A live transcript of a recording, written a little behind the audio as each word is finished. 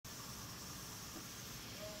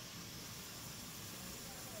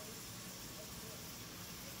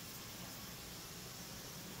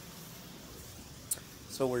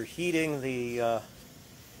So we're heating the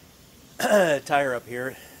tire up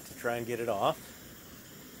here to try and get it off.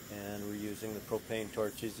 And we're using the propane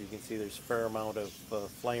torches. You can see there's a fair amount of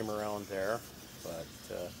flame around there, but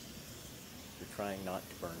we're trying not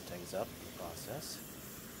to burn things up in the process.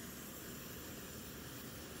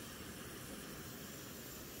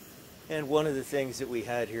 And one of the things that we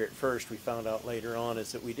had here at first, we found out later on,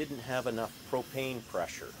 is that we didn't have enough propane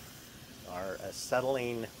pressure. Our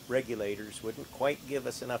acetylene regulators wouldn't quite give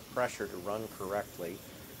us enough pressure to run correctly.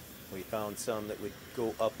 We found some that would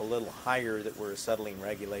go up a little higher that were acetylene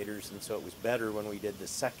regulators, and so it was better when we did the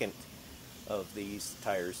second of these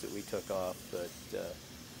tires that we took off. But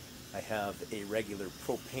I have a regular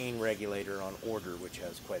propane regulator on order, which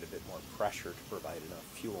has quite a bit more pressure to provide enough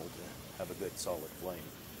fuel to have a good solid flame.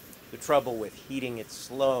 The trouble with heating it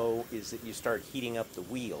slow is that you start heating up the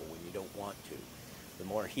wheel when you don't want to. The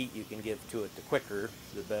more heat you can give to it, the quicker,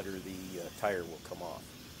 the better the tire will come off.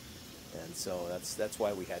 And so that's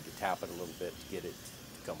why we had to tap it a little bit to get it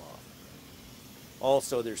to come off.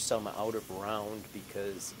 Also, there's some out of round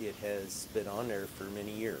because it has been on there for many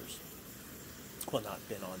years. Well, not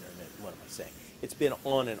been on there, what am I saying? It's been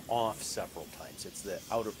on and off several times. It's the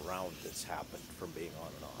out of round that's happened from being on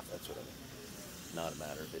and off. That's what I mean. Not a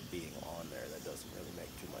matter of it being on there. That doesn't really make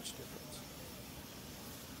too much difference.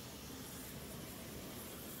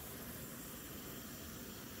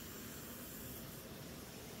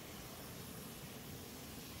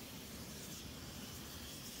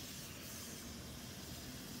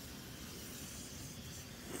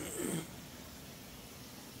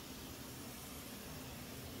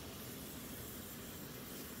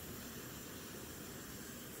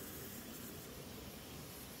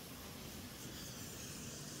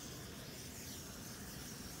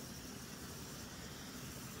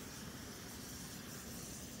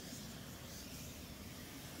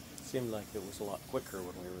 Seemed like it was a lot quicker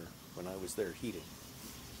when I was there heating.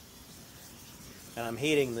 And I'm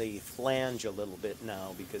heating the flange a little bit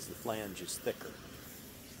now because the flange is thicker.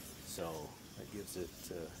 So that gives it,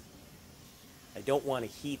 I don't want to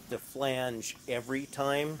heat the flange every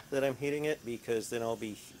time that I'm heating it, because then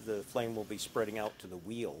the flame will be spreading out to the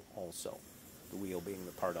wheel also. The wheel being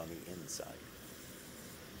the part on the inside.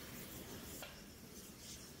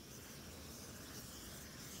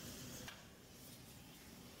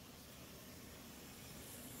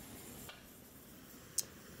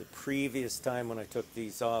 The previous time when I took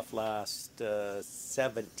these off last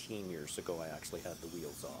 17 years ago, I actually had the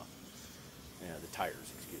wheels off. The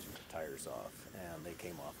tires off, and they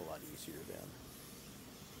came off a lot easier then.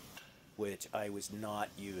 Which I was not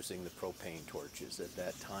using the propane torches. At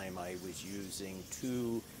that time I was using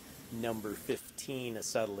two number 15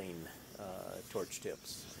 acetylene torch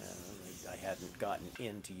tips. And I hadn't gotten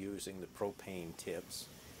into using the propane tips.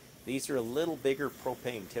 These are a little bigger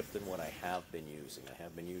propane tip than what I have been using. I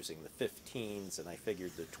have been using the 15s, and I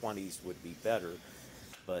figured the 20s would be better.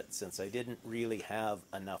 But since I didn't really have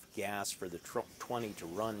enough gas for the 20 to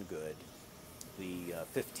run good, the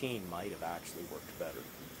 15 might have actually worked better.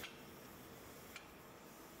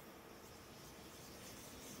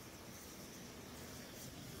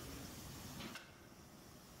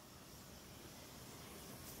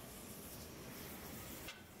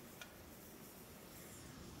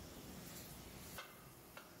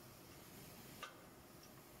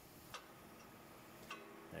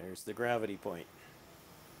 There's the gravity point.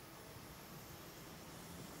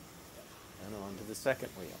 And on to the second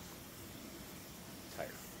wheel. Tire.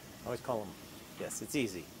 I always call them, yes, it's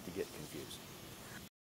easy to get confused.